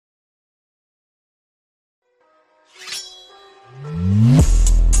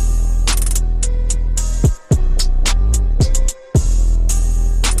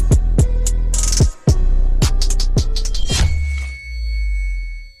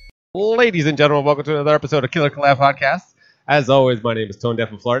Ladies and gentlemen, welcome to another episode of Killer Collab Podcast. As always, my name is Tone Deaf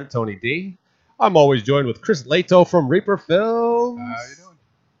from Florida, Tony D. I'm always joined with Chris Lato from Reaper Films. How you doing?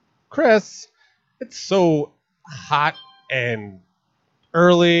 Chris, it's so hot and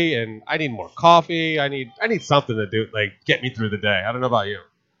early, and I need more coffee. I need something to do, like get me through the day. I don't know about you.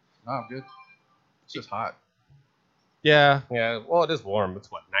 Oh, I'm good. It's just hot. Yeah. Well, it is warm.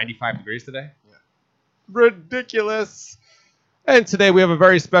 It's what, 95 degrees today? Yeah. Ridiculous. And today we have a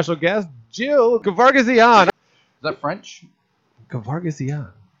very special guest, Jill Gevargizian. Is that French?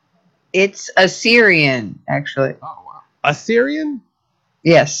 Gevargizian. It's Assyrian, actually. Oh, wow. Assyrian?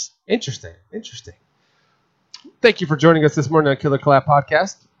 Yes. Interesting. Thank you for joining us this morning on Killer Collab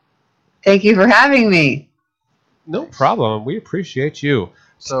Podcast. Thank you for having me. No problem. We appreciate you.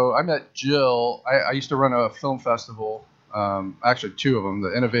 So I met Jill. I used to run a film festival, actually two of them,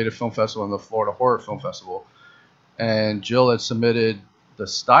 the Innovative Film Festival and the Florida Horror Film Festival. And Jill had submitted the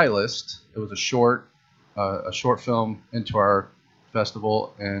Stylist. It was a short film into our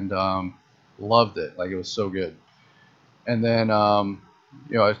festival, and loved it. Like, it was so good. And then, I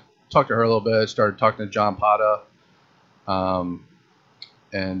talked to her a little bit. Started talking to John Pata,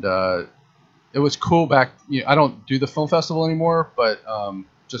 and it was cool back. I don't do the film festival anymore, but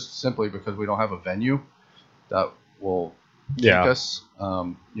just simply because we don't have a venue that will take us.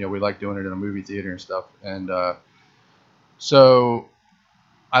 We like doing it in a movie theater and stuff, and so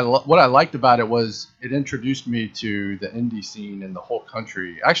what I liked about it was it introduced me to the indie scene in the whole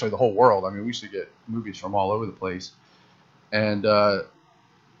country, actually the whole world. I mean, we used to get movies from all over the place, and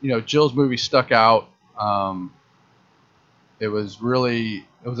Jill's movie stuck out. It was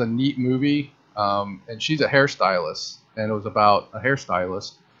a neat movie, and she's a hairstylist, and it was about a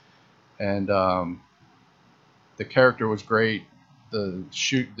hairstylist, and the character was great. The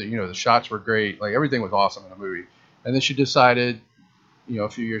shots were great. Like, everything was awesome in the movie. And then she decided, a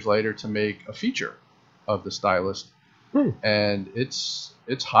few years later, to make a feature of the Stylist, and it's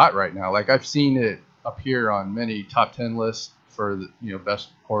hot right now. Like, I've seen it appear on many top 10 lists for the best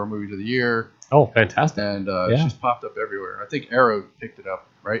horror movies of the year. Oh, fantastic! And she's popped up everywhere. I think Arrow picked it up,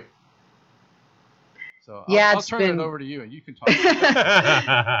 right? So I'll turn it over to you, and you can talk.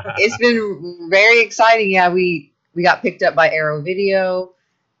 It's been very exciting. Yeah, we got picked up by Arrow Video.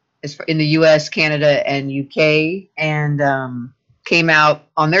 It's in the U.S., Canada, and UK, and came out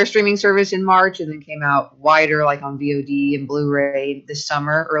on their streaming service in March, and then came out wider, like on VOD and Blu-ray early this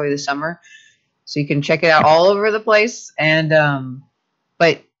summer. So you can check it out all over the place. And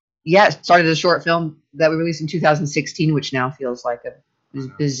but yeah, it started as a short film that we released in 2016, which now feels like a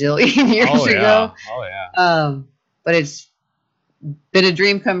bazillion years ago. Oh yeah. But it's been a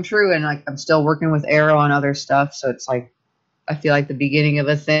dream come true, and like I'm still working with Arrow on other stuff, so it's like I feel like the beginning of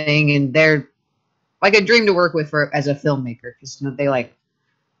a thing, and they're like a dream to work with as a filmmaker, because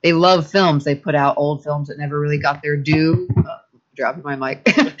they love films. They put out old films that never really got their due. Dropping my mic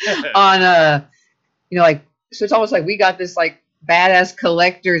on so it's almost like we got this like badass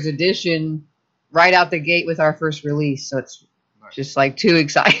collector's edition right out the gate with our first release. So it's just like too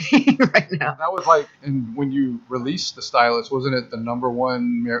exciting right now. That was like, and when you released the Stylist, wasn't it the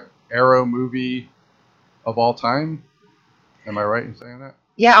 #1 Arrow movie of all time? Am I right in saying that?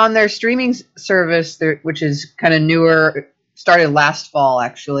 Yeah, on their streaming service, which is kind of newer, started last fall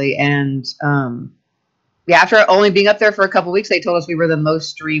actually, and after only being up there for a couple weeks, they told us we were the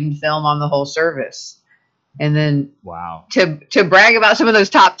most streamed film on the whole service. And then, wow, to brag about some of those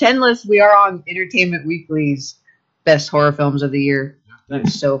top 10 lists, we are on Entertainment Weekly's best horror films of the year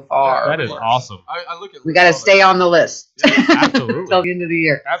so far. That is awesome. I look at. We got to stay on the list. Yeah, absolutely. Till the end of the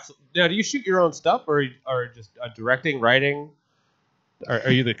year. Absolutely. Now, do you shoot your own stuff, or just directing, writing?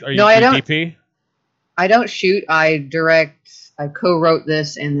 Are you I don't. DP? I don't shoot. I direct. I co-wrote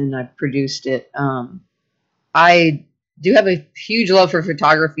this, and then I produced it. I do have a huge love for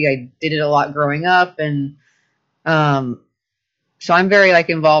photography. I did it a lot growing up, and so I'm very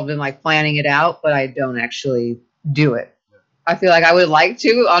involved in planning it out, but I don't actually do it. I feel like I would like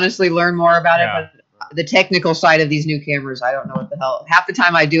to honestly learn more about it, but the technical side of these new cameras, I don't know what the hell. Half the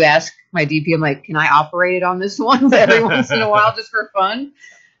time I do ask my DP, I'm like, can I operate it on this one every once in a while just for fun?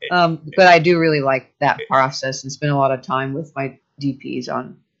 But I do really like that process and spend a lot of time with my DPs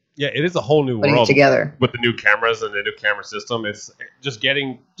on. Yeah, it is a whole new putting world it together with the new cameras and the new camera system. It's just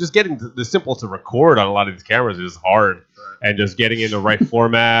getting the simple to record on a lot of these cameras is hard, and just getting in the right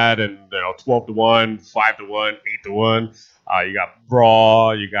format and 12:1, 5:1, 8:1. You got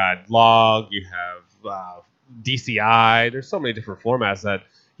RAW, you got log, you have DCI. There's so many different formats that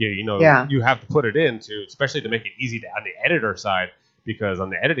you have to put it into, especially to make it easy on the editor side. because on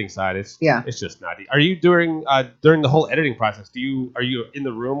the editing side, it's Yeah. it's just not. Are you during the whole editing process? Are you in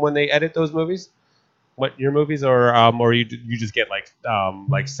the room when they edit those movies? What your movies, or you just get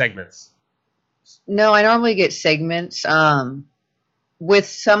like segments? No, I normally get segments. With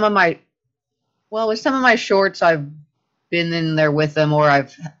some of my shorts, I've been in there with them, or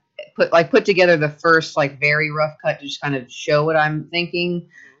I've put together the first like very rough cut to just kind of show what I'm thinking,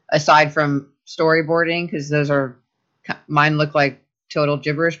 aside from storyboarding, because mine look like total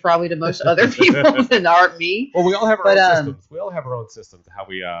gibberish probably to most other people than aren't me. Well, we all have our own systems. We all have our own systems how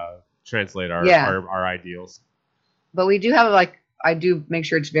we translate our ideals. But we do have I do make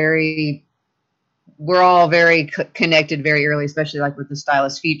sure we're all very connected very early, especially like with the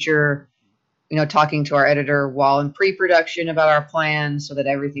Stylist feature. Talking to our editor while in pre-production about our plans so that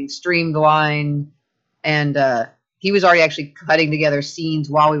everything's streamlined. And he was already actually cutting together scenes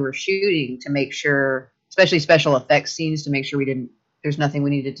while we were shooting to make sure, especially special effects scenes, to make sure there's nothing we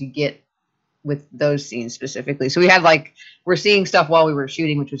needed to get with those scenes specifically. So we had we're seeing stuff while we were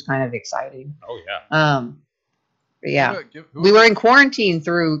shooting, which was kind of exciting. Oh, yeah. But yeah, we were in quarantine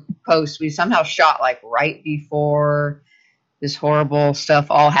through post. We somehow shot right before this horrible stuff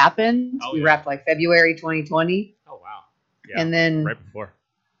all happened. We wrapped February 2020. Oh wow! Yeah, and then right before.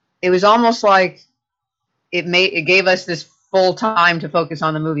 It was almost like it gave us this full time to focus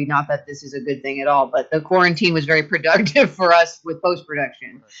on the movie. Not that this is a good thing at all, but the quarantine was very productive for us with post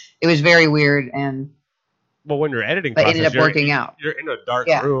production. Right. It was very weird when you're editing, but it ended up working out. You're in a dark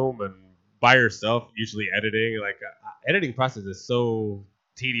room and by yourself, usually editing. Editing process is so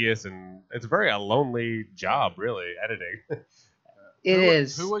tedious, and it's a lonely job, really, editing. It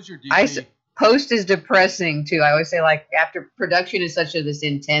is. Who was your DP? Post is depressing too. I always say after production is such this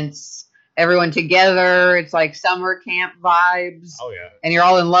intense, everyone together, it's like summer camp vibes. Oh yeah. And you're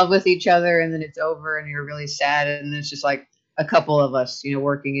all in love with each other, and then it's over, and you're really sad, and it's just a couple of us,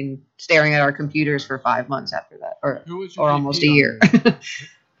 working and staring at our computers for 5 months after that, or almost a year.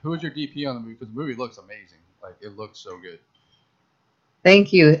 Who was your DP on the movie? Because the movie looks amazing. It looks so good.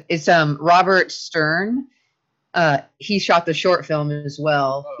 Thank you. It's Robert Stern. He shot the short film as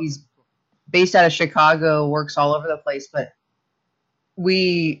well. Oh. He's based out of Chicago, works all over the place. But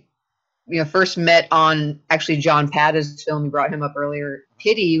we, first met on actually John Pada's film. We brought him up earlier.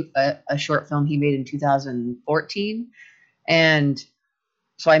 Kitty, a short film he made in 2014, and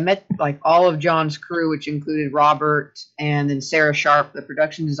so I met all of John's crew, which included Robert and then Sarah Sharp, the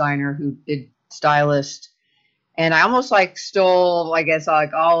production designer who did Stylist. And I almost stole, I guess,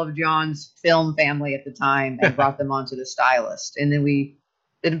 all of John's film family at the time and brought them onto the Stylist. And then we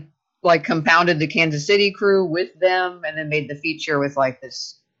did compounded the Kansas City crew with them, and then made the feature with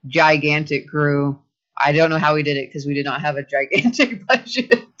this gigantic crew. I don't know how we did it because we did not have a gigantic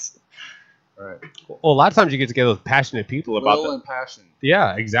budget. Right. Well, a lot of times you get together with passionate people about and passion.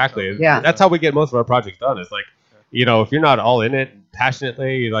 Yeah, exactly. Yeah. That's how we get most of our projects done. It's if you're not all in it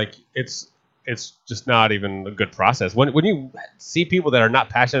passionately, it's just not even a good process. When you see people that are not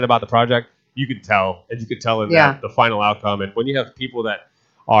passionate about the project, you can tell, and you can tell in the final outcome. And when you have people that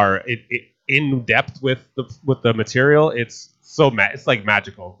are in depth with the material, it's it's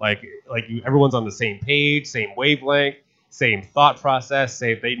magical. Everyone's on the same page, same wavelength, same thought process.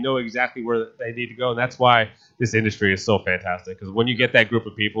 They know exactly where they need to go, and that's why this industry is so fantastic. Because when you get that group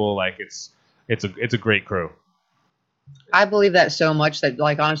of people, it's a great crew. I believe that so much that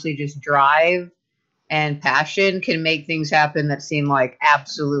honestly just drive and passion can make things happen that seem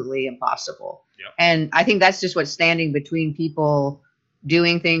absolutely impossible. Yep. And I think that's just what's standing between people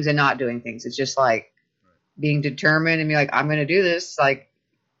doing things and not doing things. It's just being determined and be I'm going to do this,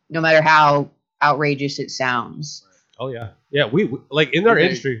 no matter how outrageous it sounds. Oh yeah. Yeah, we in our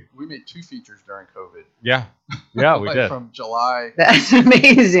industry. We made 2 features during COVID. Yeah. We did. From July. That's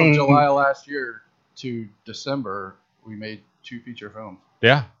amazing. From July last year to December, we made 2 feature films.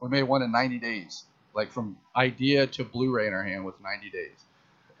 Yeah. We made one in 90 days. From idea to Blu-ray in our hand was 90 days.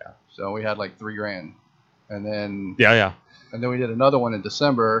 Yeah. So we had $3,000. And then And then we did another one in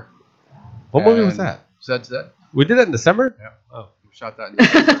December. What movie was that? Zed. We did that in December? Yeah. Oh. We shot that in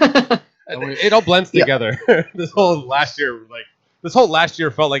December. It all blends together. This whole last year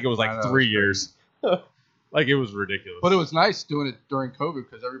felt like it was 3 years. It was ridiculous. But it was nice doing it during COVID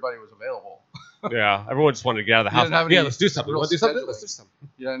because everybody was available. Yeah, everyone just wanted to get out of the house. Let's do something. Let's do something.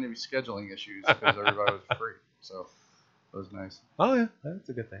 You didn't have any scheduling issues because everybody was free. So it was nice. Oh yeah, that's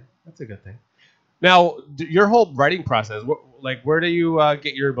a good thing. Now, your whole writing process, where do you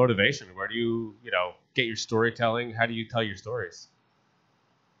get your motivation? Where do you get your storytelling? How do you tell your stories?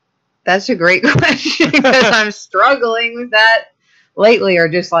 That's a great question because I'm struggling with that lately, or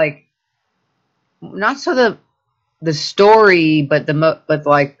just not so the story, but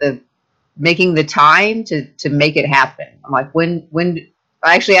like the making the time to make it happen. I'm like, when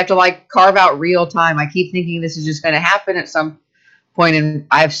I actually have to like carve out real time. I keep thinking this is just going to happen at some point, and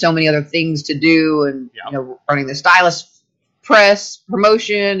I have so many other things to do, and running the Stylist press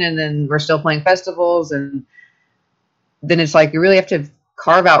promotion, and then we're still playing festivals, and then it's like you really have to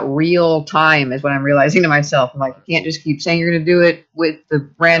carve out real time is what I'm realizing to myself. I'm like, you can't just keep saying you're going to do it with the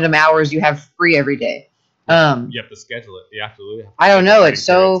random hours you have free every day. You have to schedule it. You absolutely have to. I don't know. It's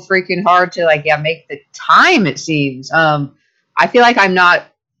so freaking hard to make the time, it seems. I feel like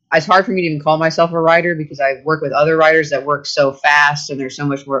it's hard for me to even call myself a writer because I work with other writers that work so fast and there's so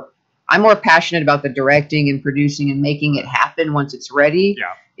much more. I'm more passionate about the directing and producing and making it happen once it's ready.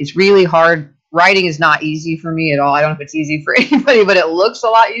 Yeah. It's really hard. Writing is not easy for me at all. I don't know if it's easy for anybody, but it looks a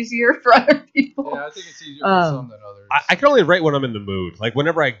lot easier for other people. Yeah, I think it's easier for some than others. I can only write when I'm in the mood. Like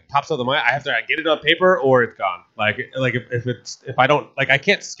whenever I pops out the mind, I have to get it on paper or it's gone. Like if I don't I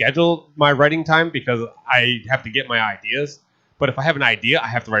can't schedule my writing time because I have to get my ideas. But if I have an idea, I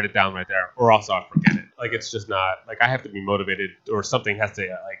have to write it down right there, or else I'll forget it. Like it's just not I have to be motivated, or something has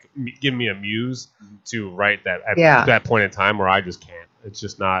to give me a muse to write that at that point in time, or I just can't. It's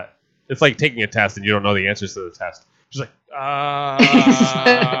just not. It's like taking a test and you don't know the answers to the test. Just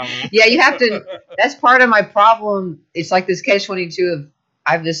yeah, you have to. That's part of my problem. It's like this catch-22 of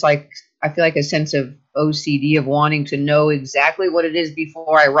I have this I feel like a sense of OCD of wanting to know exactly what it is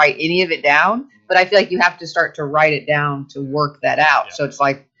before I write any of it down. But I feel like you have to start to write it down to work that out. Yeah. So it's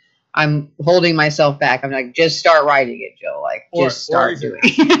like I'm holding myself back. I'm like, just start writing it, Joe. Just start doing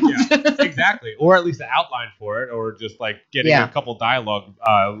it. Yeah, exactly. Or at least an outline for it, or just getting a couple dialogue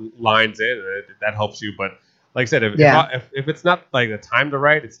lines in. That helps you. But like I said, if it's not the time to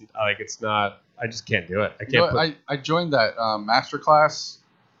write, it's not. I just can't do it. I can't. I joined that masterclass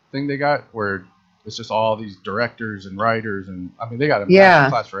thing they got where it's just all these directors and writers, and they got a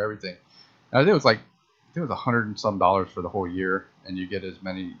masterclass for everything. And I think it was $100 and some for the whole year, and you get as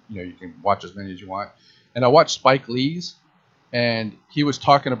many, you can watch as many as you want. And I watched Spike Lee's, and he was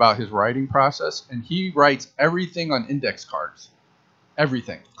talking about his writing process, and he writes everything on index cards,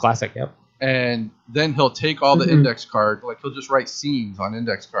 everything. Classic, yep. And then he'll take all the index cards, he'll just write scenes on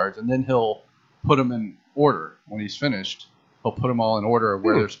index cards, and then he'll put them in order when he's finished. He'll put them all in order of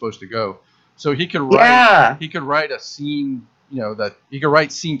where they're supposed to go. So he could write a scene. That he could write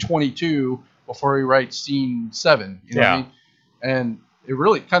scene 22 before he writes scene 7. You know what I mean? And it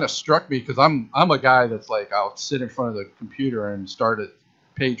really kind of struck me because I'm a guy that's I'll sit in front of the computer and start at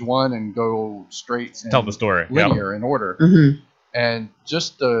page 1 and go straight and tell the story linear in order. And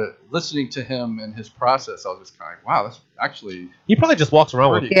just listening to him and his process, I was just kind of wow, that's actually he probably just walks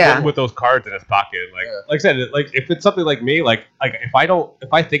around with those cards in his pocket. Like I said, if it's something like me, if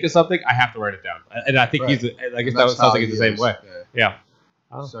I think of something, I have to write it down. And I think he's it sounds like he's the same way. Yeah.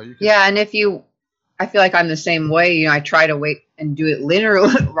 Oh. So you and I feel like I'm the same way. I try to wait and do it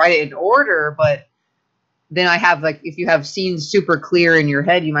linearly, write it in order, but then I have if you have scenes super clear in your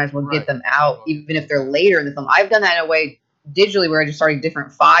head, you might as well get them out, even if they're later in the film. I've done that in a way digitally where I just started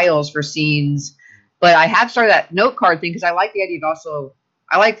different files for scenes, but I have started that note card thing because I like the idea of also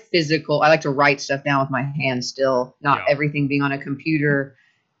I like physical. I like to write stuff down with my hands still, not everything being on a computer.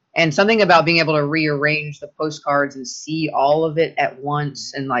 And something about being able to rearrange the postcards and see all of it at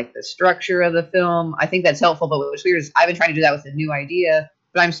once and the structure of the film. I think that's helpful. But what's weird is I've been trying to do that with a new idea,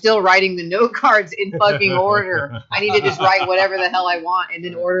 but I'm still writing the note cards in fucking order. I need to just write whatever the hell I want and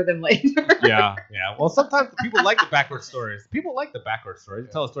then order them later. Yeah. Well, sometimes people like the backwards stories. People like the backwards stories.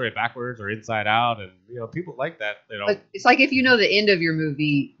 You tell a story backwards or inside out, and people like that. It's like if you know the end of your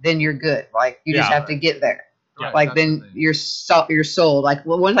movie, then you're good. You just have to get there. Right, then you're sold.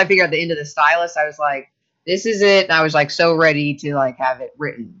 Once I figured out the end of the Stylist, I was like, this is it. And I was so ready to have it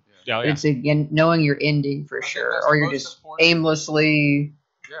written. Yeah. It's again knowing your ending for sure, or you're just aimlessly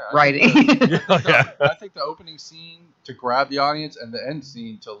writing. I think the opening scene to grab the audience and the end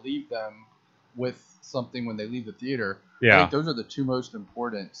scene to leave them with something when they leave the theater. I think those are the two most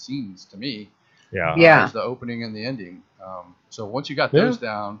important scenes to me. Yeah. The opening and the ending. So once you got those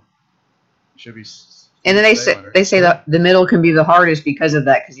down, you should be. And then they say that the middle can be the hardest because of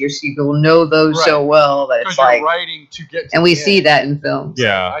that, because you will know those so well that it's you're writing to get to and we the see end. that in films.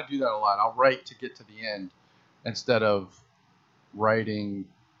 Yeah, I do that a lot. I'll write to get to the end instead of writing,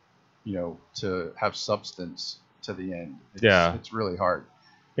 to have substance to the end. It's really hard.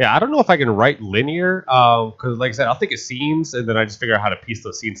 Yeah, I don't know if I can write linear because, like I said, I'll think of scenes and then I just figure out how to piece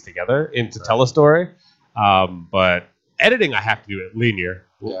those scenes together to tell a story. But editing, I have to do it linear.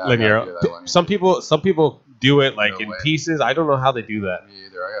 Yeah, linear. Some people do it like No in way. pieces. I don't know how they do that. Me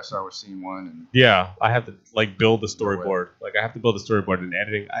either. I gotta start with scene 1 and Yeah, I have to like build the storyboard. Like I have to build the storyboard and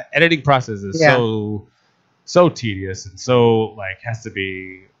editing. Editing process is so tedious and so like has to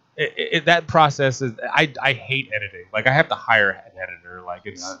be. That process is. I hate editing. Like I have to hire an editor. Like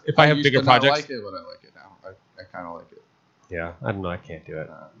it's if I have used bigger to not projects. like it, but I like it now. I kind of like it. Yeah, I don't know. I can't do it.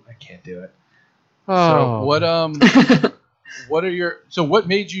 I can't do it. So what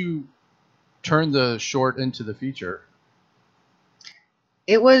made you turn the short into the feature?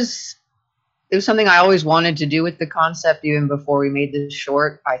 It was something I always wanted to do with the concept. Even before we made the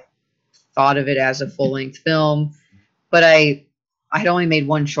short, I thought of it as a full-length film, but I had only made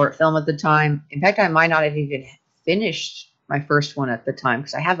one short film at the time. In fact, I might not have even finished my first one at the time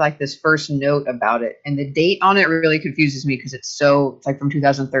because I have like this first note about it, and the date on it really confuses me because it's like from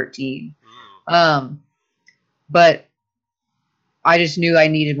 2013. But I just knew I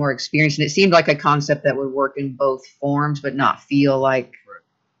needed more experience, and it seemed like a concept that would work in both forms, but not feel like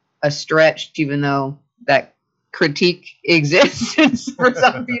a stretch, even though that critique exists for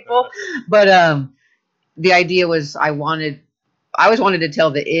some people. But the idea was I always wanted to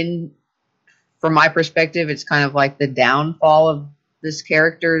tell the end. From my perspective, it's kind of like the downfall of this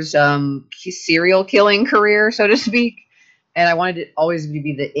character's serial killing career, so to speak. And I wanted it always to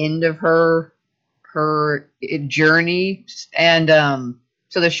be the end of her journey. And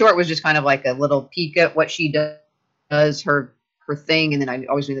so the short was just kind of like a little peek at what she does, her thing. And then I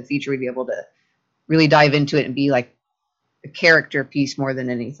always knew the feature we'd be able to really dive into it and be like a character piece more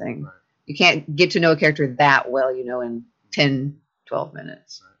than anything. Right. You can't get to know a character that well, in 10, 12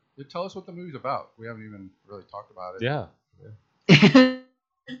 minutes. Right. Tell us what the movie's about. We haven't even really talked about it. Yeah.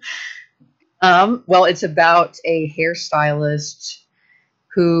 Well, it's about a hairstylist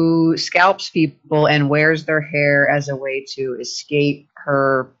who scalps people and wears their hair as a way to escape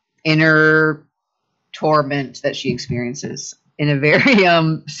her inner torment that she experiences in a very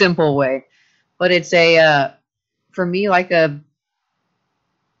simple way. But it's for me, like a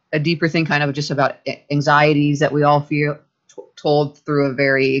deeper thing, kind of just about anxieties that we all feel, told through a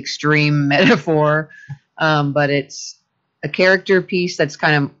very extreme metaphor. But it's a character piece that's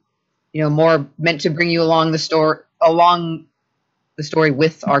kind of, more meant to bring you along the story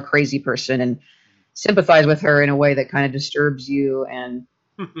with our crazy person and sympathize with her in a way that kind of disturbs you. And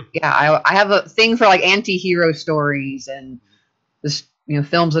yeah, I have a thing for like anti-hero stories and this,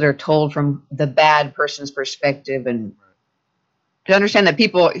 films that are told from the bad person's perspective, and to understand that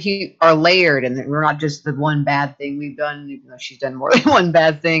people are layered and that we're not just the one bad thing we've done, even though she's done more than one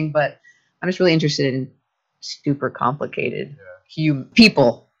bad thing. But I'm just really interested in super complicated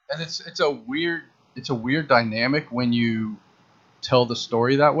people. And it's a weird dynamic when you tell the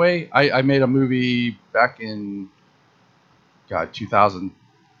story that way. I made a movie back in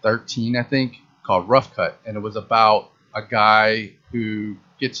 2013, I think, called Rough Cut, and it was about a guy who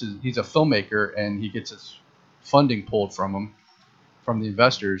he's a filmmaker and he gets his funding pulled from the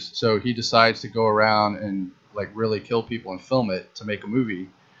investors, so he decides to go around and like really kill people and film it to make a movie.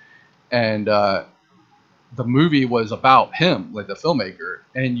 And the movie was about him, like the filmmaker,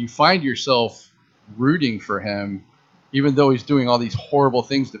 and you find yourself rooting for him even though he's doing all these horrible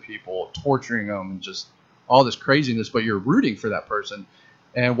things to people, torturing them and just all this craziness, but you're rooting for that person.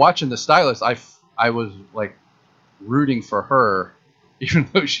 And watching The Stylist, I was like rooting for her even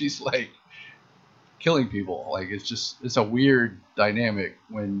though she's like killing people. Like it's a weird dynamic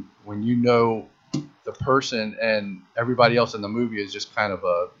when the person and everybody else in the movie is just kind of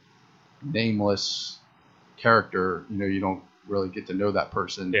a nameless character. You don't really get to know that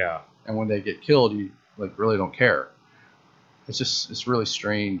person. Yeah. And when they get killed, you like really don't care. It's really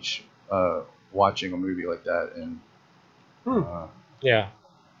strange watching a movie like that. And yeah.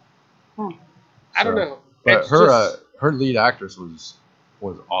 I don't know. But her lead actress was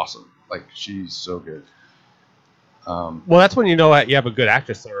awesome. Like she's so good. Well, that's when you know you have a good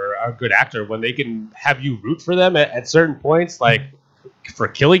actress or a good actor, when they can have you root for them at certain points, like for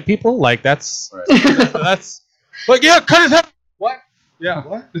killing people. Like that's that's like, yeah, cut his head. What? Yeah,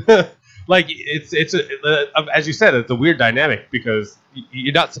 what? Like it's as you said, it's a weird dynamic because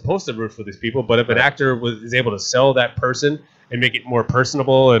you're not supposed to root for these people, but if an actor is able to sell that person and make it more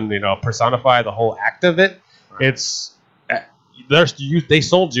personable and personify the whole act of it, it's they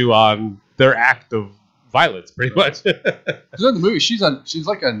sold you on their act of violence, pretty much. Because in the movie, she's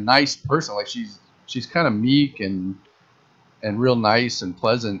like a nice person. Like she's kind of meek and real nice and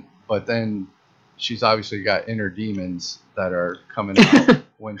pleasant, but then she's obviously got inner demons that are coming out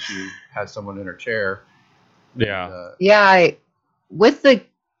when she has someone in her chair. Yeah. With the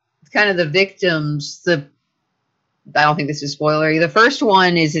kind of the victims, I don't think this is spoilery. The first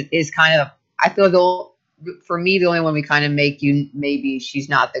one is kind of, I feel for me, the only one we kind of make you maybe she's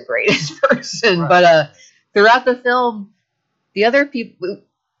not the greatest person, Right. but throughout the film, the other people,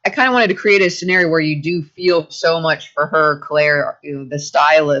 I kind of wanted to create a scenario where you do feel so much for her, Claire, the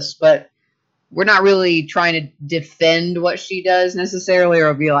stylist, but we're not really trying to defend what she does necessarily,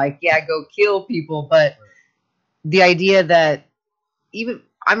 or be like, yeah, go kill people. But the idea that even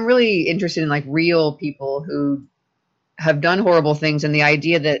I'm really interested in like real people who have done horrible things, and the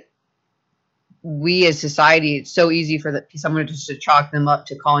idea that we as society, it's so easy for someone just to chalk them up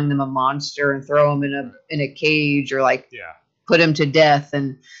to calling them a monster and throw them in a cage, or like put them to death.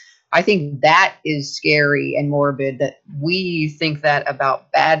 And I think that is scary and morbid that we think that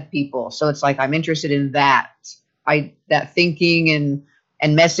about bad people. So it's like I'm interested in that thinking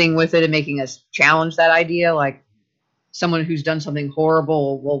and messing with it and making us challenge that idea. Like someone who's done something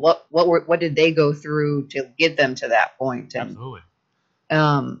horrible, well, what did they go through to get them to that point? And, Absolutely.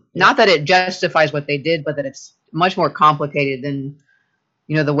 Not that it justifies what they did, but that it's much more complicated than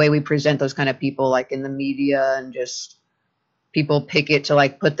the way we present those kind of people, like in the media, and just people pick it to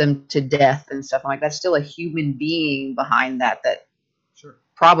like put them to death and stuff. I'm like, that's still a human being behind that Sure.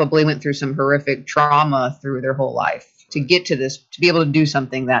 probably went through some horrific trauma through their whole life to get to this, to be able to do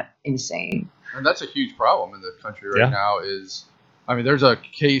something that insane. And that's a huge problem in the country right now. There's a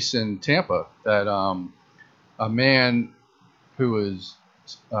case in Tampa that a man who was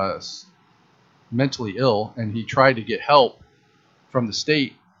mentally ill, and he tried to get help from the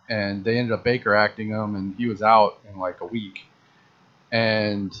state, and they ended up Baker acting him, and he was out in like a week.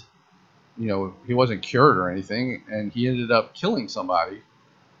 And he wasn't cured or anything, and he ended up killing somebody.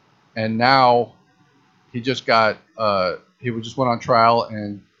 And now he just got he just went on trial,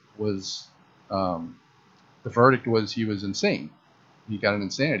 and was the verdict was he was insane. He got an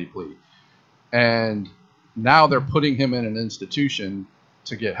insanity plea, and now they're putting him in an institution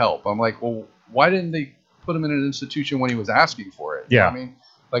to get help. I'm like, well, why didn't they put him in an institution when he was asking for it? Yeah. I mean,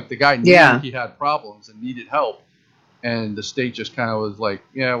 like the guy knew he had problems and needed help, and the state just kind of was like,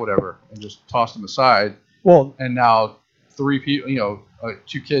 yeah, whatever, and just tossed him aside. Well, and now 3 people,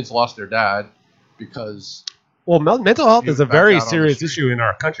 2 kids lost their dad because. Well, mental health is a very serious issue in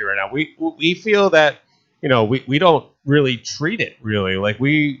our country right now. We feel that we don't really treat it really. Like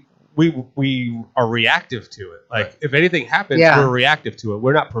we are reactive to it. Like if anything happens, we're reactive to it.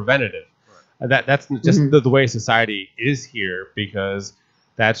 We're not preventative. Right. That's just the way society is here, because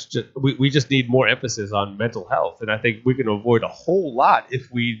that's just we just need more emphasis on mental health, and I think we can avoid a whole lot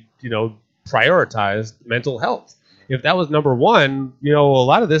if we prioritize mental health. If that was number one, a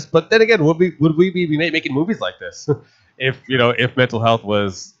lot of this. But then again, would we be making movies like this if mental health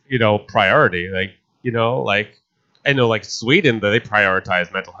was priority? Like I know like Sweden, they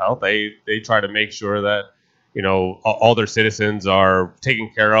prioritize mental health. They try to make sure that all their citizens are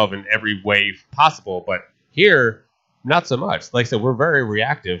taken care of in every way possible. But here, not so much. Like I said, we're very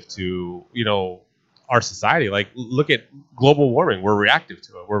reactive to our society. Like look at global warming. We're reactive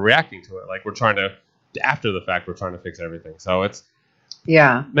to it. We're reacting to it. Like we're trying to. After the fact, we're trying to fix everything. So it's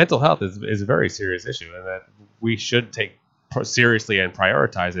mental health is a very serious issue, and that we should take seriously and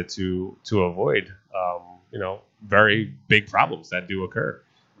prioritize it to avoid very big problems that do occur.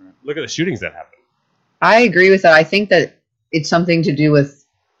 Right. Look at the shootings that happen. I agree with that. I think that it's something to do with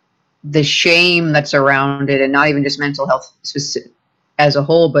the shame that's around it, and not even just mental health as a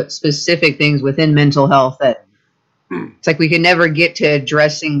whole, but specific things within mental health that. It's like we can never get to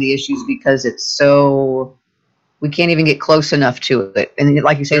addressing the issues because it's so we can't even get close enough to it. And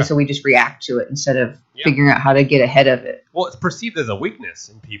like you say, so we just react to it instead of figuring out how to get ahead of it. Well, it's perceived as a weakness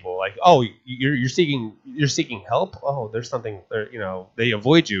in people. Like, oh, you're seeking help. Oh, there's something there. They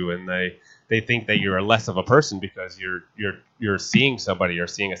avoid you, and they think that you're less of a person because you're seeing somebody, or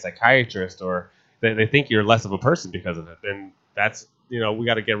seeing a psychiatrist, or they think you're less of a person because of it. And that's we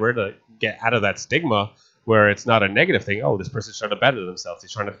got to get out of that stigma, where it's not a negative thing. Oh, this person's trying to better themselves.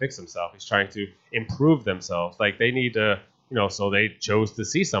 He's trying to fix himself. He's trying to improve themselves. Like they need to, so they chose to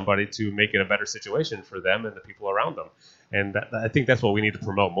see somebody to make it a better situation for them and the people around them. And I think that's what we need to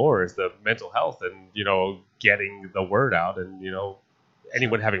promote more, is the mental health and, getting the word out. And,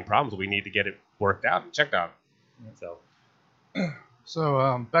 anyone having problems, we need to get it worked out and checked out.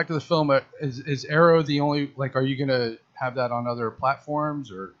 So back to the film, is Arrow the only, are you going to have that on other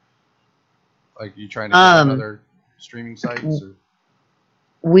platforms, or? Like you trying to get on other streaming sites?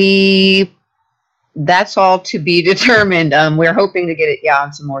 Or? That's all to be determined. We're hoping to get it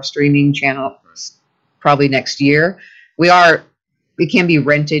on some more streaming channels probably next year. It can be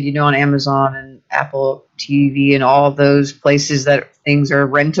rented, on Amazon and Apple TV and all those places that things are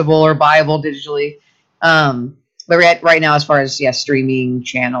rentable or buyable digitally. But right now, as far as streaming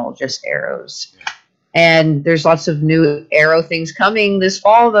channel, just Arrows. And there's lots of new Arrow things coming this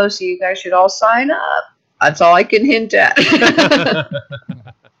fall, though, so you guys should all sign up. That's all I can hint at.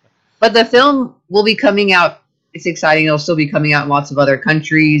 But the film will be coming out. It's exciting. It'll still be coming out in lots of other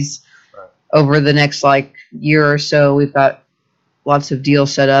countries over the next year or so. We've got lots of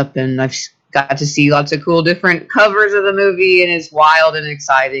deals set up, and I've got to see lots of cool different covers of the movie, and it's wild and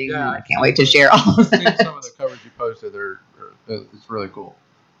exciting. Yeah, and I can't wait to share all of that. I've seen some of the covers you posted. It's really cool.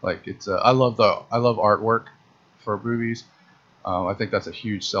 It's I love artwork for movies. I think that's a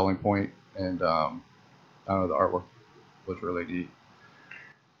huge selling point, and I don't know, the artwork was really neat.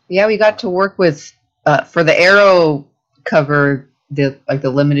 Yeah, we got to work with for the Arrow cover. The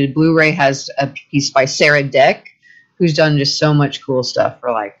limited Blu-ray has a piece by Sarah Deck, who's done just so much cool stuff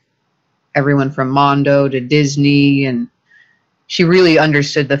for everyone from Mondo to Disney, and she really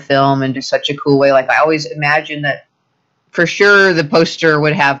understood the film in just such a cool way. I always imagined that for sure the poster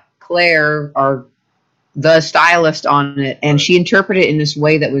would have Claire or the stylist on it, and she interpreted it in this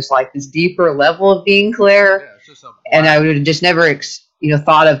way that was this deeper level of being Claire. Yeah, it's just and I would have just never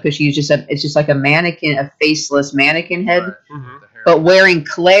thought of, because she's it's just like a mannequin, a faceless mannequin head. Right. Mm-hmm. But wearing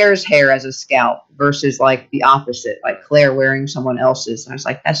Claire's hair as a scalp versus the opposite, Claire wearing someone else's. And I was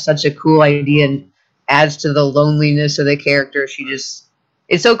that's such a cool idea and adds to the loneliness of the character. It's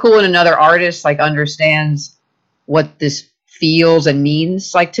so cool when another artist understands what this feels and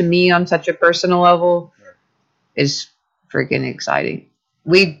means to me on such a personal level. Is freaking exciting.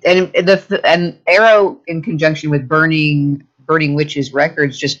 And Arrow, in conjunction with Burning Witches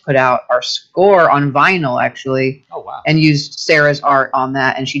Records, just put out our score on vinyl, actually. Oh, wow. And used Sarah's art on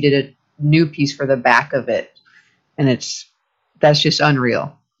that, and she did a new piece for the back of it. And that's just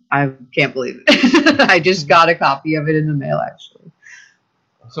unreal. I can't believe it. I just got a copy of it in the mail, actually.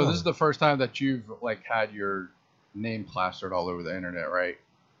 So this is the first time that you've had your name plastered all over the internet, right?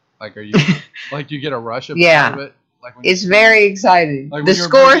 Are you you get a rush of it? It's very exciting. The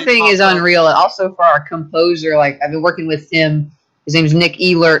score thing is unreal. Also for our composer, I've been working with him. His name's Nick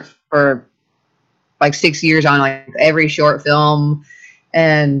Ehlert for 6 years on every short film,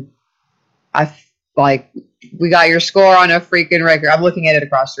 and we got your score on a freaking record. I'm looking at it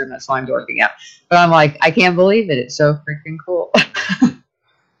across the room. That's why I'm dorking out. But I'm I can't believe it. It's so freaking cool.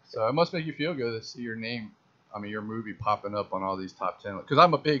 So it must make you feel good to see your name. Your movie popping up on all these top 10 because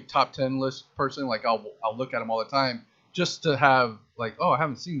I'm a big top 10 list person. I'll look at them all the time just to have oh, I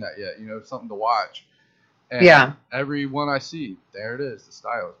haven't seen that yet. Something to watch. And every one I see, there it is, the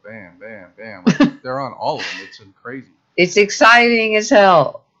Stylist. Bam, bam, bam. They're on all of them. It's crazy. It's exciting as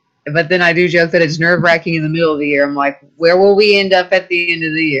hell. But then I do joke that it's nerve-wracking in the middle of the year. I'm where will we end up at the end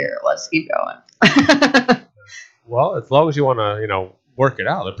of the year? Let's keep going. Well, as long as you want to, work it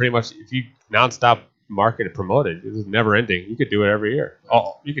out. Pretty much, if you nonstop market and promote it, it's never ending. You could do it every year.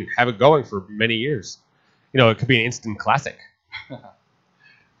 You can have it going for many years. It could be an instant classic.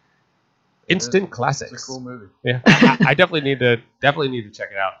 Instant classics. It's a cool movie. Yeah, I definitely need to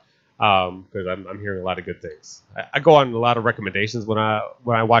check it out because I'm hearing a lot of good things. I go on a lot of recommendations when I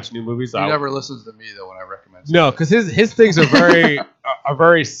watch new movies. He never listens to me though when I recommend. No, because his things are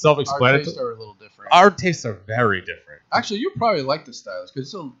very self-explanatory. Our tastes are a little different. Our tastes are very different. Actually, you probably like the Stylist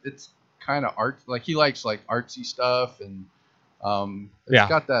because it's kind of art. He likes artsy stuff, and it's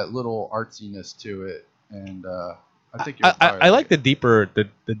got that little artsiness to it. And I think I like the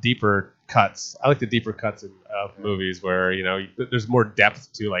deeper cuts. I like the deeper cuts of movies where there's more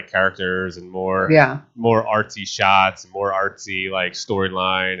depth to characters and more artsy shots and more artsy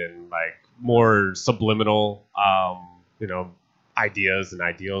storyline and more subliminal ideas and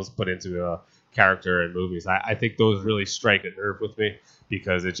ideals put into a character and movies. I think those really strike a nerve with me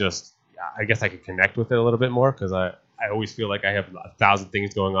because it just, I guess I could connect with it a little bit more because I always feel like I have 1,000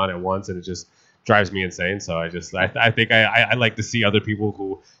 things going on at once and it just drives me insane. So I think I like to see other people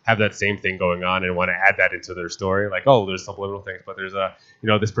who have that same thing going on and want to add that into their story. There's subliminal things, but there's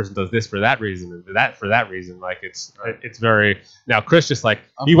this person does this for that reason and that for that reason. It's very, now Chris just I'm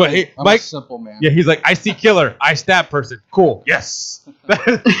Mike, a simple man. Yeah, he's I see killer, I stab person. Cool. Yes.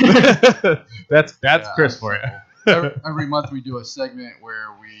 That's Chris for you. Every month we do a segment where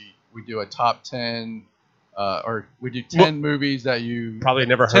we do a top 10 or we do 10 movies that you probably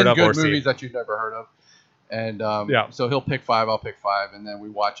never heard of, 10 or good movies seen. that you've never heard of, and so he'll pick 5, I'll pick 5, and then we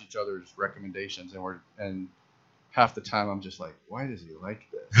watch each other's recommendations, and half the time I'm just why does he like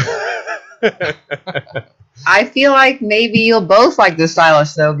this? I feel maybe you'll both like the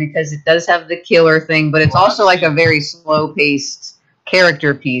Stylist though because it does have the killer thing, but it's also a very slow-paced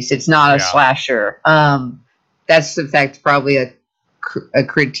character piece. It's not a slasher. That's in fact probably a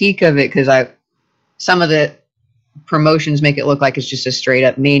critique of it because some of the promotions make it look like it's just a straight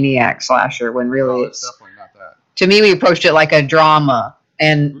up maniac slasher when really it's definitely not that. To me, we approached it like a drama,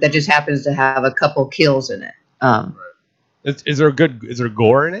 and that just happens to have a couple kills in it. Is there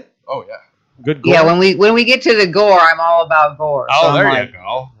gore in it? Oh yeah. Good gore? Yeah, when we get to the gore, I'm all about gore. Oh, so there you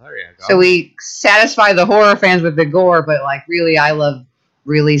go. So we satisfy the horror fans with the gore, but like really, I love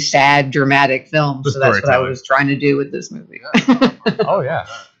really sad, dramatic films. So that's what I was trying to do with this movie. Yeah. Oh yeah.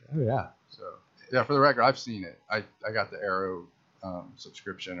 So yeah, for the record, I've seen it. I got the Arrow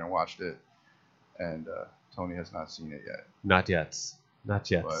subscription and watched it, and Tony has not seen it yet. Not yet,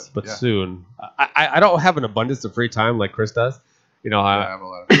 but yeah. soon. I don't have an abundance of free time like Chris does. You know, I have a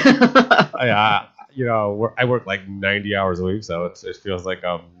lot of I work like 90 hours a week, so it feels like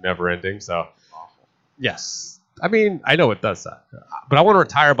I'm never ending. So, awful. Yes, I mean I know it does suck, but I want to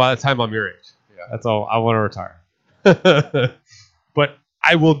retire by the time I'm your age. Yeah, that's all. I want to retire, but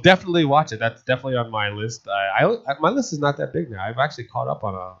I will definitely watch it. That's definitely on my list. My list is not that big now. I've actually caught up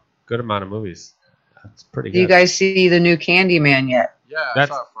on a good amount of movies. That's pretty good. Do you guys see the new Candyman yet? Yeah,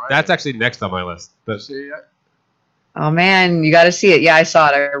 that's actually next on my list. Did you see it yet? Oh man, you got to see it. Yeah, I saw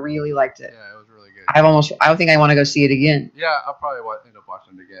it. I really liked it. Yeah, it was really good. I don't think I want to go see it again. Yeah, I'll probably end up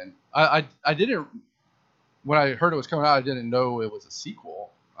watching it again. I didn't, when I heard it was coming out, I didn't know it was a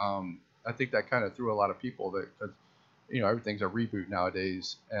sequel. I think that kind of threw a lot of people because everything's a reboot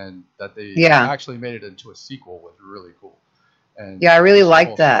nowadays, and that they actually made it into a sequel was really cool. And yeah, I really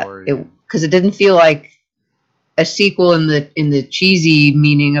liked that because it didn't feel like a sequel in the cheesy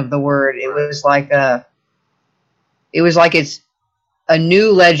meaning of the word. It was like it's a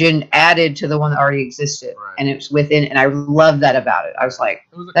new legend added to the one that already existed, and it's within. And I love that about it. I was like,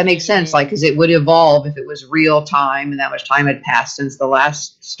 that makes sense, like because it would evolve if it was real time and that much time had passed since the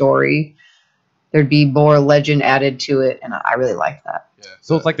last story. There'd be more legend added to it, and I really like that. Yeah.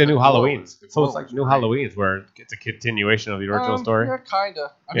 So it's like the new Halloween's. So it's like new Halloween's where it's a continuation of the original story. Yeah,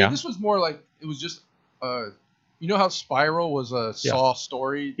 kinda. I mean, this was more like it was just. You know how Spiral was a Saw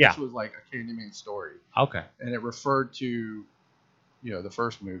story? Yeah. This was like a Candyman story. Okay. And it referred to, the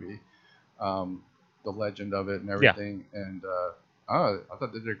first movie, the legend of it and everything. Yeah. And I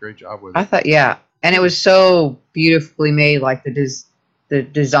thought they did a great job with it. I thought, yeah. And it was so beautifully made, like the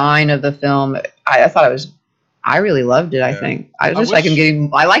design of the film. I thought it was, I really loved it, I think. I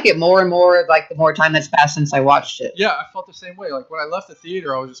like it more and more, like the more time that's passed since I watched it. Yeah, I felt the same way. Like when I left the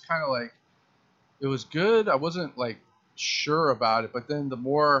theater, I was just kind of like, it was good. I wasn't like sure about it, but then the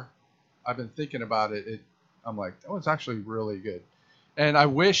more I've been thinking about it, I'm like, oh, it's actually really good. And I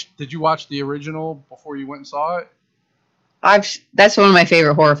wish. Did you watch the original before you went and saw it? That's one of my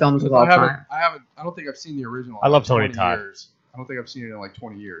favorite horror films of all time. I don't think I've seen the original. I love Tony Todd. I don't think I've seen it in like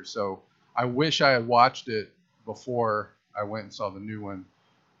 20 years. So I wish I had watched it before I went and saw the new one.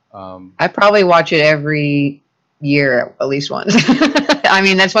 I probably watch it every year at least once. I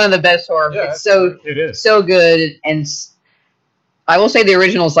mean, that's one of the best horror. Yeah, it is so good, and I will say the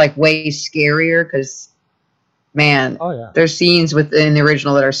original is like way scarier because, man, there's scenes within the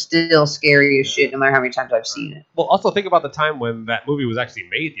original that are still scary as shit, no matter how many times I've seen it. Well, also think about the time when that movie was actually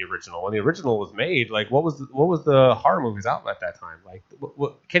made. The original, when the original was made, like what was the horror movies out at that time? Like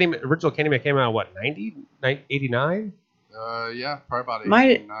original Candyman came out what 90, 89? Yeah, probably about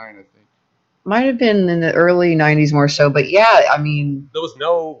 89, I think. Might have been in the early 90s more so, but yeah, I mean, there was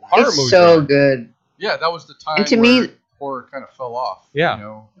no horror movie. It's so good. Yeah, that was the time and to where me, horror kind of fell off.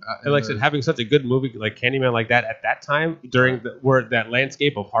 Yeah, and like I said, having such a good movie like Candyman like that at that time during that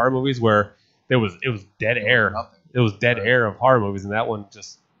landscape of horror movies where it was dead air. It was dead air of horror movies, and that one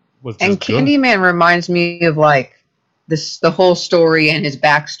just was. And Candyman reminds me of like the whole story, and his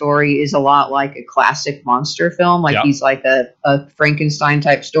backstory is a lot like a classic monster film. Like he's like a Frankenstein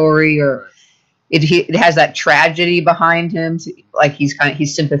type story, or it has that tragedy behind him. Like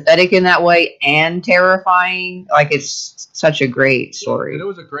he's sympathetic in that way and terrifying. Like it's such a great story. And it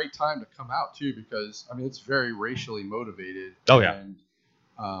was a great time to come out too, because I mean it's very racially motivated. Oh yeah.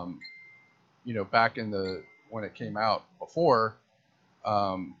 And back in when it came out before,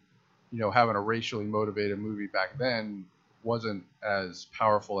 having a racially motivated movie back then wasn't as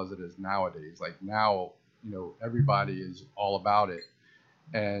powerful as it is nowadays. Like now, everybody is all about it,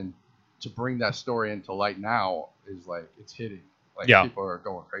 and to bring that story into light now is like it's hitting. Like people are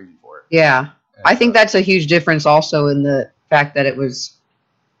going crazy for it. Yeah, and I think that's a huge difference also in the fact that it was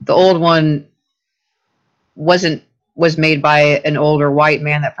the old one was made by an older white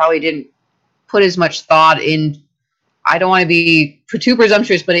man that probably didn't put as much thought in. I don't want to be too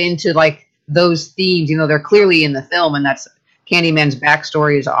presumptuous, but into like those themes, they're clearly in the film, and that's Candyman's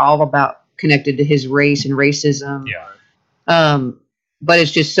backstory is all about connected to his race and racism. Yeah. but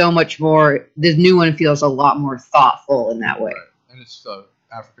it's just so much more. The new one feels a lot more thoughtful in that way. Right. And it's the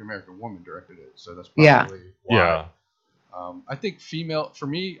African American woman directed it, so that's Yeah. probably why. Yeah. I think female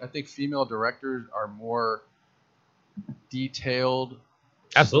directors are more detailed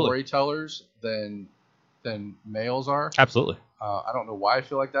Absolutely. storytellers than males are. Absolutely. I don't know why I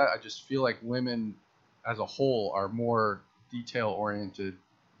feel like that. I just feel like women as a whole are more detail oriented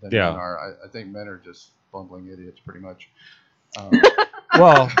than men are. I think men are just bumbling idiots pretty much.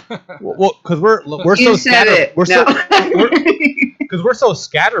 Well, because we're You so said scattered. it. We're so No. because we're so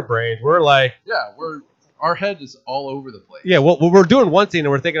scatterbrained. We're like, yeah, our head is all over the place. yeah. Well, we're doing one scene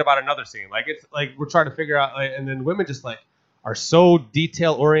and we're thinking about another scene. Like it's like we're trying to figure out, like, and then women just like are so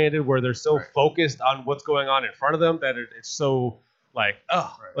detail oriented, where they're so focused on what's going on in front of them that it's so like,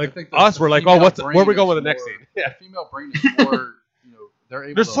 oh, like us, we're like, oh, where are we going with the next scene? Yeah, the female brain is more, they're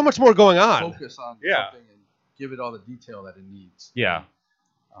able. There's to so much more going on. Focus on something and give it all the detail that it needs. Yeah.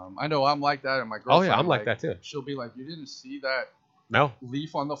 I know I'm like that, and my girlfriend. Oh yeah, I'm like that too. She'll be like, "You didn't see that No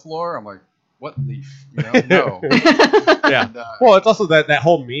leaf on the floor?" I'm like, "What leaf?" No. Yeah. And, well, it's also that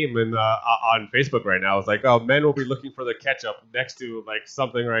whole meme on Facebook right now. It's like, oh, men will be looking for the ketchup next to like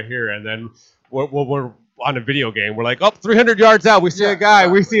something right here, and then we're on a video game. We're like, oh, 300 yards out, we see a guy,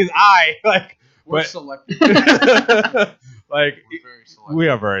 we see his eye. Like we're selective. Like very selective. we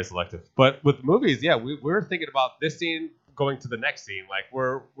are very selective. But with movies, yeah, we're thinking about this scene going to the next scene. Like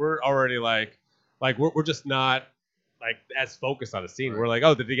we're already like we're just not like as focused on a scene. Right. We're like,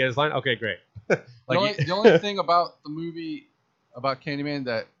 oh, did he get his line? Okay, great. Like the only thing about the movie about Candyman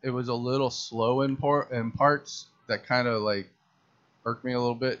that it was a little slow in parts that kind of like irked me a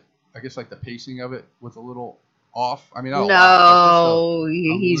little bit. I guess like the pacing of it was a little off. I mean,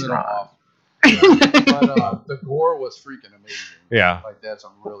 he's wrong. Off. But the gore was freaking amazing. Yeah, like that's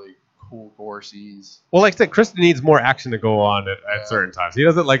some really cool gore scenes. Well, like I said, Kristen needs more action to go on at certain times. He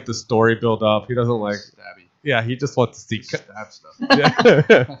doesn't like the story build up. He doesn't like stabby. Yeah, he just wants to see stab stuff.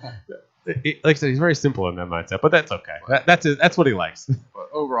 Yeah. Like I said, he's very simple in that mindset, but that's okay. That's what he likes. But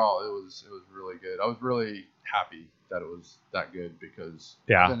overall, it was really good. I was really happy that it was that good because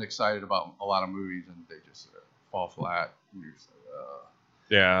I've been excited about a lot of movies and they just fall flat. And you're just like,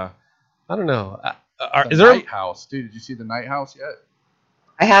 yeah, I don't know. Is there Night House, dude? Did you see The Night House yet?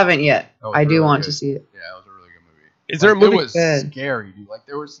 I haven't yet. I do want to see it. Yeah, it was a really good movie. Is there a movie? It was scary, dude. Like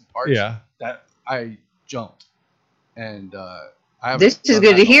there were some parts that I jumped, and this is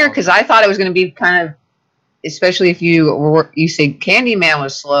good to hear because I thought it was going to be kind of, especially if you say Candyman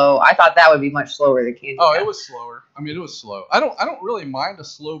was slow. I thought that would be much slower than Candyman. Oh, it was slower. I mean, it was slow. I don't really mind a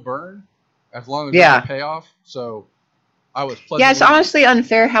slow burn as long as there's a payoff. So I was pleasantly. Yeah, it's honestly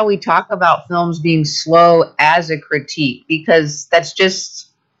unfair how we talk about films being slow as a critique because that's just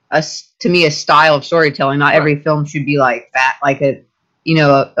to me a style of storytelling. Not every film should be like that. Like a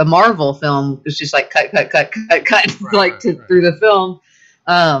Marvel film is just like cut through the film.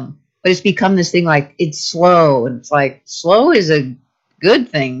 But it's become this thing like it's slow, and it's like slow is a good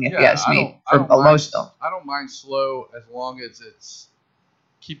thing if you ask me for most films. I don't mind slow as long as it's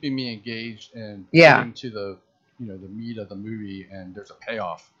keeping me engaged and getting to the the meat of the movie and there's a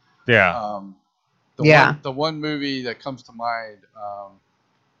payoff. Yeah. The one movie that comes to mind,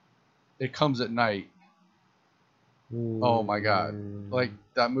 It Comes at Night. Oh my god! Like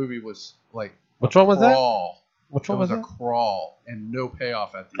that movie was like which one was that? Which one was a crawl and no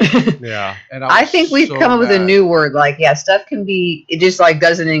payoff at the end. Yeah, and I think we've come up with a new word. Like stuff can be. It just like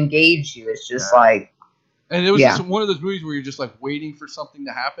doesn't engage you. It's just like. And it was just one of those movies where you're just like waiting for something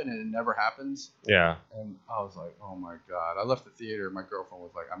to happen and it never happens. Yeah. And I was like, oh my god! I left the theater. My girlfriend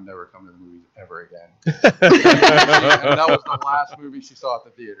was like, I'm never coming to the movies ever again. And that was the last movie she saw at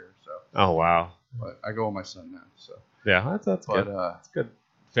the theater. So. Oh wow. But I go with my son now, so. Yeah, that's good. It's good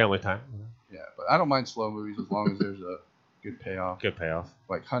family time. Yeah, but I don't mind slow movies as long as there's a good payoff. Good payoff.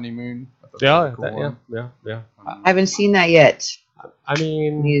 Like Honeymoon. Yeah. I haven't seen that yet. I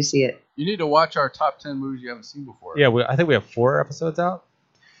mean, I need to see it. You need to watch our top 10 movies you haven't seen before. Yeah, I think we have 4 episodes out.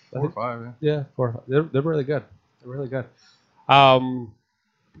 4 or 5, yeah. 4 or 5. They're really good. They're really good.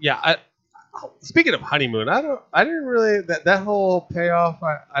 Yeah. Speaking of Honeymoon, I didn't really that whole payoff.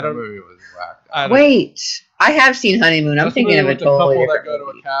 I don't. The movie was whacked. Wait, I have seen Honeymoon. I'm thinking of a totally different couple that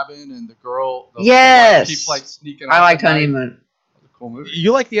go to a cabin and the girl. Yes. Keep like sneaking. I liked Honeymoon. It was a cool movie.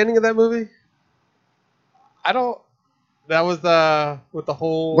 You like the ending of that movie? I don't. That was with the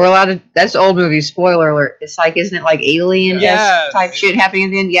whole. We're allowed to. That's old movie. Spoiler alert. It's like, isn't it like alien type shit happening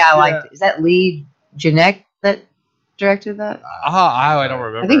at the end? Yeah, I liked it. Is that Lee Janek that directed that? I don't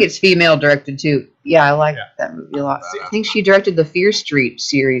remember. I think it's female directed too. Yeah, I like that movie a lot. I think she directed the Fear Street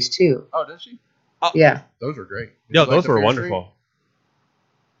series too. Oh, did she? Yeah. Those were great. Yeah, those were wonderful.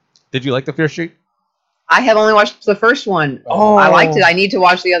 Did you like the Fear Street? I have only watched the first one. Oh. I liked it. I need to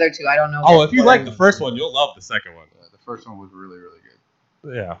watch the other two. I don't know. Oh, if you like the first one, you'll love the second one. The first one was really, really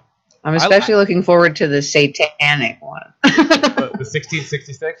good. Yeah. I'm especially looking forward to the satanic one. The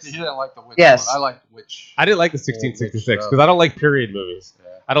 1666? You didn't like the witch Yes. one. I like the witch. I didn't like the 1666 because I don't like period movies. Yeah.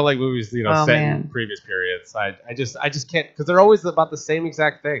 I don't like movies, set in previous periods. I just can't, because they're always about the same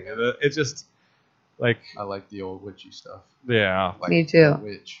exact thing. It's just like, I like the old witchy stuff. yeah. Like, Me too. The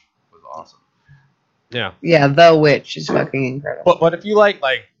witch was awesome. Yeah. Yeah, The Witch is fucking incredible. But if you like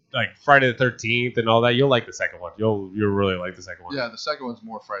Friday the 13th and all that, you'll like the second one. You'll really like the second one. Yeah, the second one's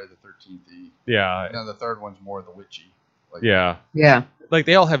more Friday the 13th-y. Yeah. And then the third one's more the witchy. Like, Yeah. Yeah. Like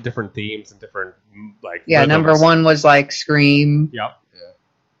they all have different themes and different Yeah, rhythms. number one was like Scream. Yep.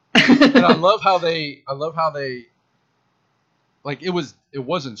 And I love how they like it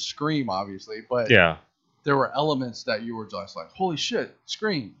wasn't Scream obviously, but Yeah. there were elements that you were just like, holy shit,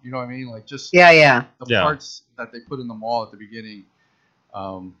 Scream. You know what I mean? Like just Yeah. the parts that they put in the mall at the beginning.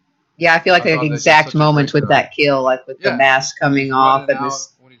 Yeah, I feel like I the thought they did exact such a moments great with job. that kill, like with the mask coming off and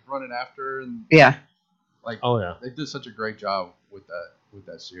this. When he's running after and Yeah. like Oh yeah. they did such a great job with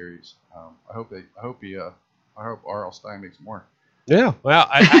that series. I hope R.L. Stine makes more. Yeah. Well,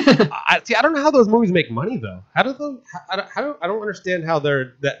 I see. I don't know how those movies make money though. How do those? I don't understand how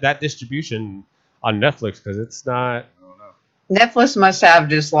they're that distribution on Netflix because it's not. I don't know. Netflix must have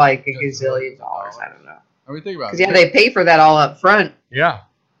just like a gazillion dollars. I don't know. I mean, think about it. Because they pay for that all up front. Yeah.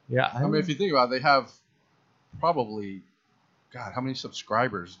 Yeah. I mean, if you think about it, they have probably, God, how many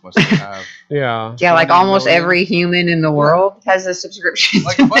subscribers must they have? Yeah. Yeah, like 20 almost million? every human in the world has a subscription.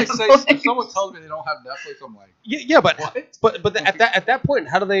 Like to if I say Netflix. if someone tells me they don't have Netflix, I'm like, Yeah, but what? but at that point,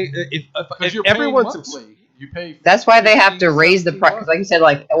 how do they? If You're everyone's paying monthly. You pay. That's why they have to 15, raise the 17 price. Like you said,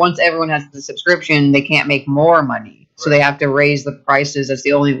 like once everyone has the subscription, they can't make more money, so Right. they have to raise the prices. That's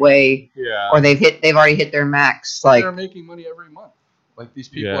the only way. yeah. Or they've already hit their max. Like They're making money every month. Like these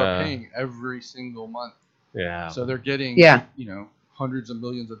people Yeah. are paying every single month, Yeah. so they're getting hundreds of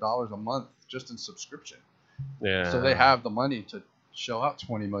millions of dollars a month just in subscription. Yeah. So they have the money to shell out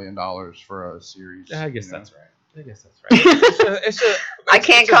 $20 million for a series. I guess you know? that's right. It's just I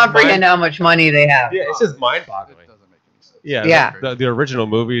can't comprehend how much money they have. Yeah, it's just It mind-boggling. doesn't make any sense. Yeah. Yeah. The original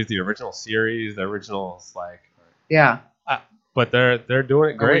movies, the original series, the originals, like. Yeah. But they're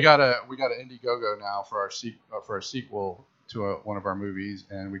doing it And great. we got a Indiegogo now for our sequel to one of our movies,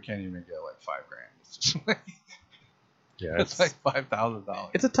 and we can't even get like $5,000. It's just like, Yeah, it's like $5,000.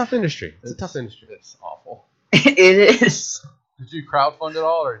 It's a tough industry. It's a tough industry. It's awful. It is. Did you crowdfund it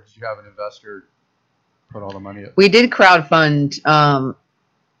all, or did you have an investor put all the money up? We did crowdfund.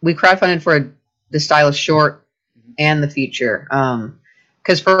 We crowdfunded for the Stylist short and the feature.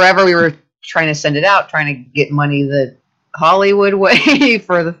 Because forever we were trying to send it out, trying to get money the Hollywood way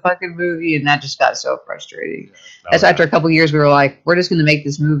for the fucking movie, and that just got so frustrating. Yeah. That's after a couple years we were like, we're just going to make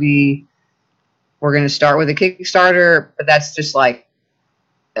this movie. We're going to start with a Kickstarter, but that's just like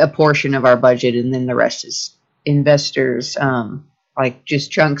a portion of our budget, and then the rest is investors, like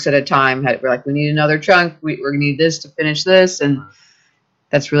just chunks at a time. We're like, we need another chunk. We're going to need this to finish this, and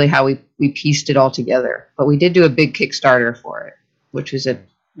that's really how we pieced it all together. But we did do a big Kickstarter for it, which was a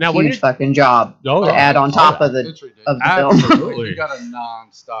huge fucking job to add on top of the film. Absolutely. You got to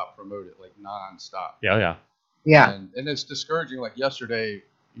non-stop promote it, like non-stop. Yeah. Yeah. And it's discouraging. Like yesterday,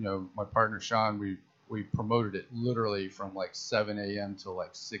 my partner Sean, we promoted it literally from like 7 a.m. till like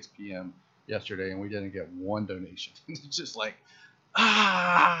 6 p.m. yesterday, and we didn't get one donation. It's just like,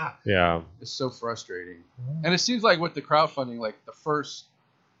 Yeah. it's so frustrating. And it seems like with the crowdfunding, like the first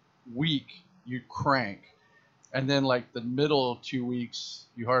week you crank, and then like the middle 2 weeks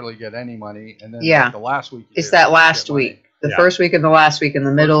you hardly get any money, and then like the last week it's that last week. The first week and the last week in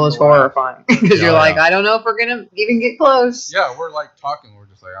the middle is horrifying because you're like, I don't know if we're gonna even get close. Yeah, we're like talking. We're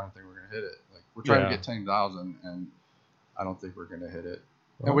just like, I don't think we're gonna hit it. Like we're trying to get 10,000, and I don't think we're gonna hit it.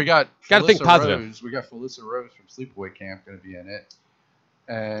 And we got gotta think positive. Rose. We got Felissa Rose from Sleepaway Camp gonna be in it.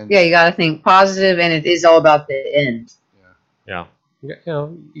 And yeah, you gotta think positive, and it is all about the end. Yeah.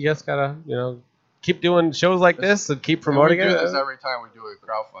 You just gotta keep doing shows like this and keep promoting we do it. this every time we do a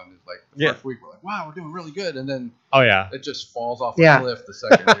crowdfund. It's like the first week we're like, wow, we're doing really good, and then it just falls off a cliff the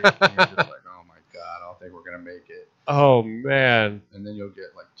second week, and you're just like, oh my god, I don't think we're gonna make it. Oh man. And then you'll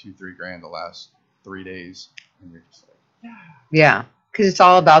get like $2-3 the last 3 days, and you're just like, yeah, because it's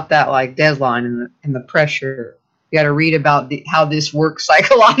all about that like deadline and the pressure. You got to read about how this works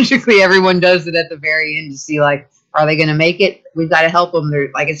psychologically. Everyone does it at the very end to see like, are they gonna make it? We've got to help them. They're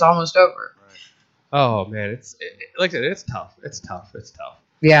like, it's almost over. Oh man, like I said, it's tough. It's tough.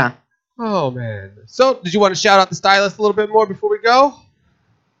 Yeah. Oh man. So, did you want to shout out the Stylist a little bit more before we go?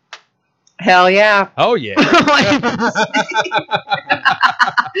 Hell yeah. Oh yeah.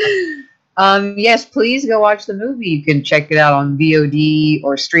 Yes, please go watch the movie. You can check it out on VOD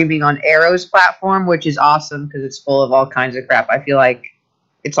or streaming on Arrow's platform, which is awesome because it's full of all kinds of crap. I feel like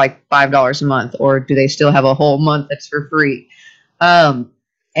it's like $5 a month, or do they still have a whole month that's for free? And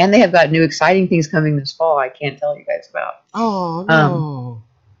they have got new exciting things coming this fall I can't tell you guys about. Oh no.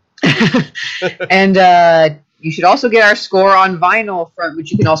 And you should also get our score on vinyl,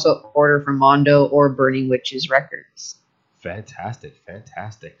 which you can also order from Mondo or Burning Witches Records. Fantastic.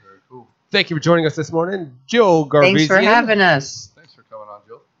 Fantastic. Very cool. Thank you for joining us this morning, Joe Gevargizian. Thanks for having us. Thanks for coming on,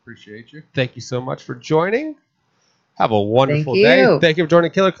 Jill. Appreciate you. Thank you so much for joining. Have a wonderful Thank day. you. Thank you for joining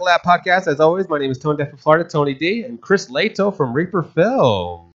Killer Collab Podcast. As always, my name is Tony Depp from Florida, Tony D, and Chris Lato from Reaper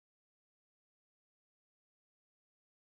Film.